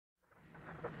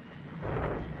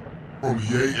From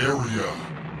the A area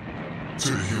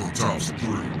to the hilltops and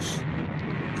thrills.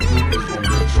 The rumors gon'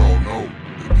 let y'all know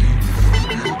the demons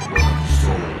still dwell in the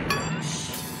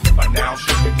souls. By now,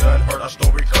 shit be done, heard our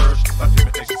story cursed. My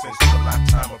limitation since a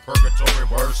lifetime of purgatory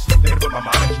worse. They put my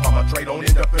mind in my trade, don't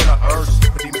end up in a hearse.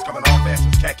 The demons coming off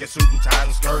fashions, khaki suit and ties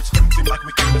and skirts. Seem like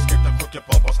we can't escape the crooked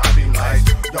popos, high beam lights.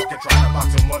 Y'all can try to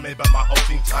box and one me, but my whole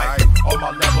team tight. On my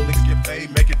level, niggas get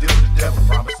paid, make a deal with the devil.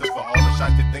 Promises for all the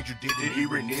shite that things you did he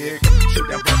renege. Shoot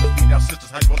down brothers, beat down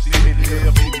sisters, how you gon' see me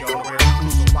live? See me on the rare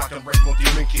truth, so I can raise more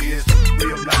demon kids.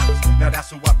 Real knowledge, now that's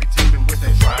who I be teaming with.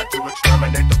 They try to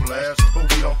exterminate the blast, but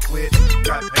we don't quit.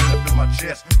 Got pain up in my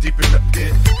chest, deep in the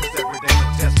pit. Cause every day's a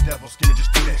test, devil scheming,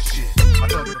 just do that shit. I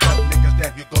told you about niggas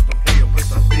that you go through hell,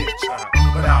 it's a bitch.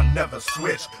 But I'll never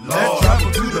switch, Lord. Let's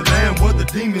travel to the land where the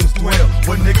demons dwell.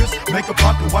 Where niggas make a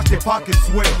pocket, watch their pockets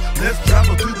swell. Let's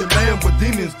travel to the land where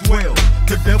demons dwell.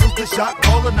 The devil's the shot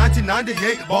caller,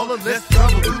 1998 baller. Let's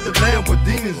travel to the land where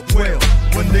demons dwell.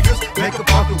 When niggas make a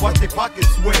pocket, watch their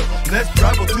pockets swell. Let's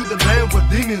travel to the land where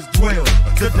demons dwell.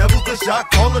 The devil's the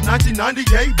shot caller,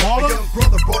 1998 baller. A young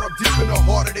brother brought up deep in the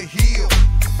heart of the hill.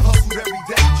 Hustled every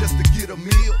day just to get a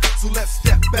meal. So let's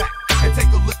step back and take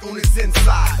a look on his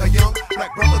inside. A young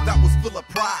black brother that was full of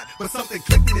pride, but something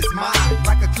clicked in his mind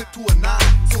like a click to a 9.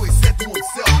 So he said to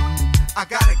himself, I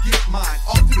gotta get mine.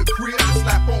 Off to the crib and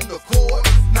slap on the cord.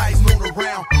 Now he's known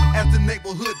around as the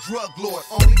neighborhood drug lord.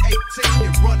 Only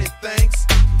 18 and running things,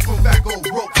 from back old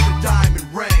ropes to diamond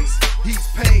rings. He's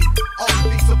paid, all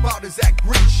he thinks about is that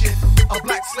great shit. A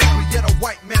black slavery yet a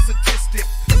white man statistic.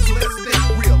 So let's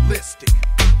think realistic.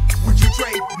 Would you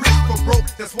trade rich for broke?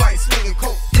 That's why he's slinging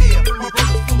coke. Yeah, my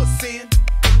brother's full of sin.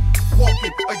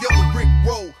 Walking a yellow brick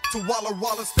road to Walla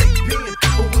Walla State Pen.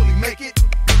 But will he make it?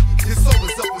 His soul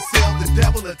is up for sale, the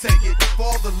devil will take it. For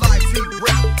all the lives he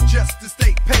wrecked just to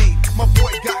stay paid. My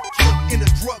boy got killed in a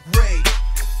drug raid.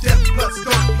 Death plus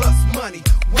dope plus money.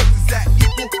 What does that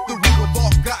equal? The root of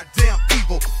all goddamn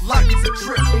evil. Life is a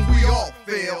trip and we all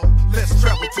fail. Let's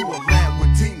travel to a land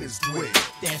where demons dwell.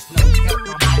 There's no help,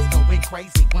 my mind's going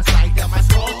crazy. One side of my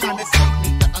skull trying to save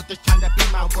me, the other trying to be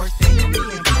my worst enemy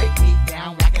and break me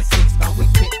down like a 6-ball. We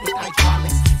fit with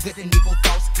hydraulics. Good and evil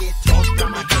thoughts get tossed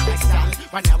down my head like salad.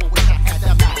 Right now I wish I had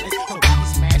the malice. So we can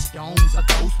smash stones, a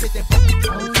ghost with their vocal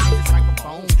tones in this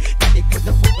microphone. That they put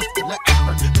the foot with skill of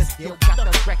effort, but still got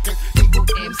the record. People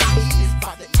MC is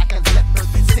bothered like a leopard.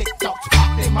 Sick thoughts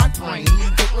pop in my brain.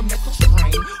 Over mental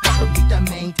strain, hard for me to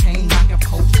maintain my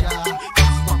composure.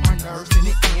 That's why my nerves and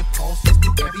it impulses to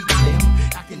every limb.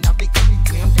 Acting out the every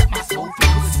whim, got my soul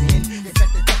filled with sin. It's at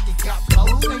the death you got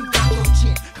blows and got your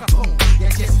chin. Kaboom,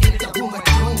 yeah, just entered the room of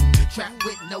doom. Trapped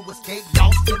with no escape,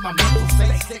 lost in my mental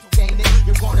state. Sick, ain't it?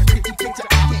 You want a pretty picture,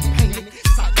 I can't paint it.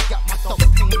 Silent got my thoughts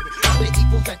painted. All the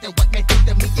evil that the white man did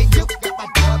to me and you. Got my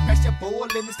blood pressure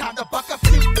boiling, it's time to buck a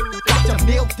few. Watch a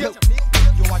meal dip.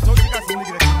 Yo, I told you guys to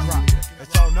nigga that can drop.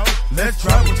 Let y'all know. Let's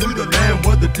travel to the land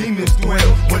where the demons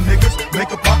dwell. Where niggas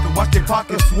make a pocket, watch their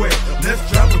pockets swell. Let's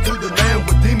travel to the land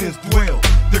where demons dwell.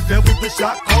 The devil's the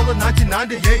shot caller,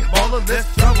 1998 baller.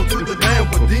 Let's travel to the land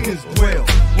where demons dwell.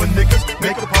 When niggas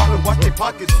make a pocket, watch their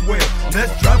pockets swell.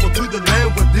 Let's travel to the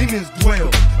land where demons dwell.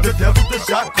 The devil's the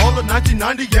shot caller,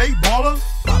 1998 baller.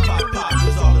 Pop, pop, pop,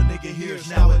 is all a nigga hears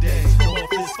nowadays. No more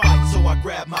fist fight, so I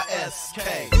grab my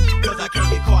SK. Cause I can't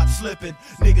get caught slipping.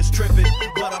 Niggas tripping,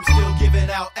 but I'm still giving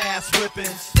out ass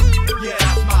whippings. Yeah,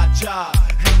 that's my job.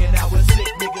 Hanging out with sick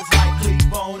niggas like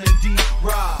Clee-Bone and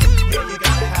D-Rob. Yeah, you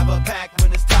gotta have a pack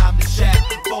when it's time to shack.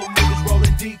 4 niggas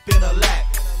rolling deep in a lack.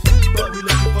 But we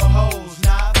looking for hoes,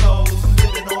 not those.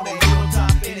 Living on the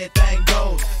hilltop, anything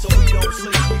goes. So we don't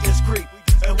sleep, we just creep.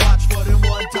 And watch for them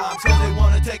one times, cause they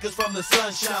wanna take us from the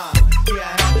sunshine. Yeah,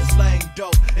 I had this slang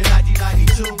dope. In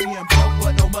 1992, being broke,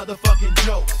 but no motherfucking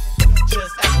joke.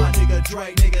 Just ask my nigga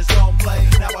Dre, niggas don't play.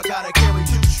 Now I gotta carry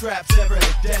 2 straps every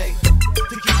day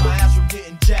to keep my ass from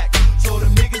getting jacked. So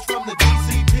them niggas from the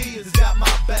DCP has got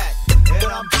my back. And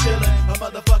I'm chillin', a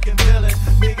motherfucking villain.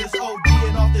 Niggas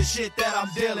ODing off the shit that I'm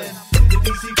dealing. The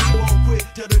DCP won't quit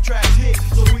till the tracks hit,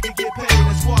 so we can get paid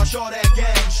and squash all that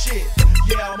gang shit.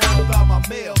 Yeah, I'm all about my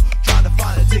mail, trying to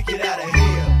find a ticket out of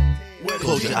here.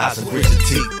 Close your eyes and grit your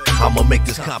teeth. I'ma make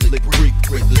this conflict brief.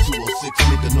 Raise the 206,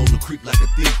 nigga known to creep like a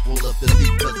thief. Pull up the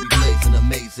leaf cause we blazing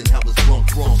amazing. How it's wrong,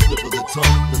 slip of the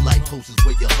tongue. The light post is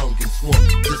where you're hung and swung.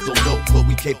 Just don't know what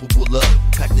we capable of.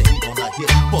 Pack the heat on our hip,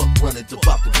 fuck running to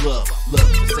pop the glove. Love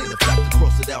just ain't a fact to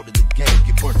cross it out in the game.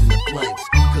 Get burnt in the flames,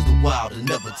 cause the wild are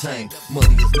never tame.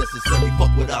 Money is necessary, fuck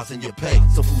with odds in your pay.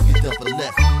 Some fools get done for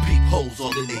less, peep holes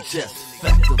all in their chest.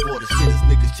 Fact of all the shit is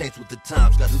niggas change with the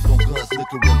times. Got hooked on guns,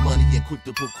 liquor and money and quick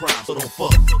to put crime. So don't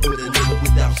fuck with a nigga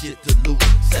without shit to lose.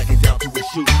 Sagging down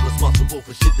shoes, responsible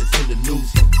for shit that's in the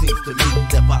news. Seems to me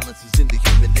that violence is in the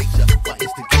human nature. Why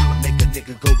instigating make a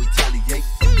nigga go retaliate?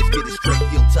 Let's get it straight,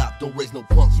 hilltop, don't raise no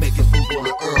punks. Making fools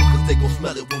wanna earn, cause they gon'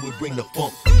 smell it when we bring the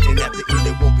funk. And at the end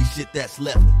there won't be shit that's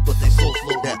left.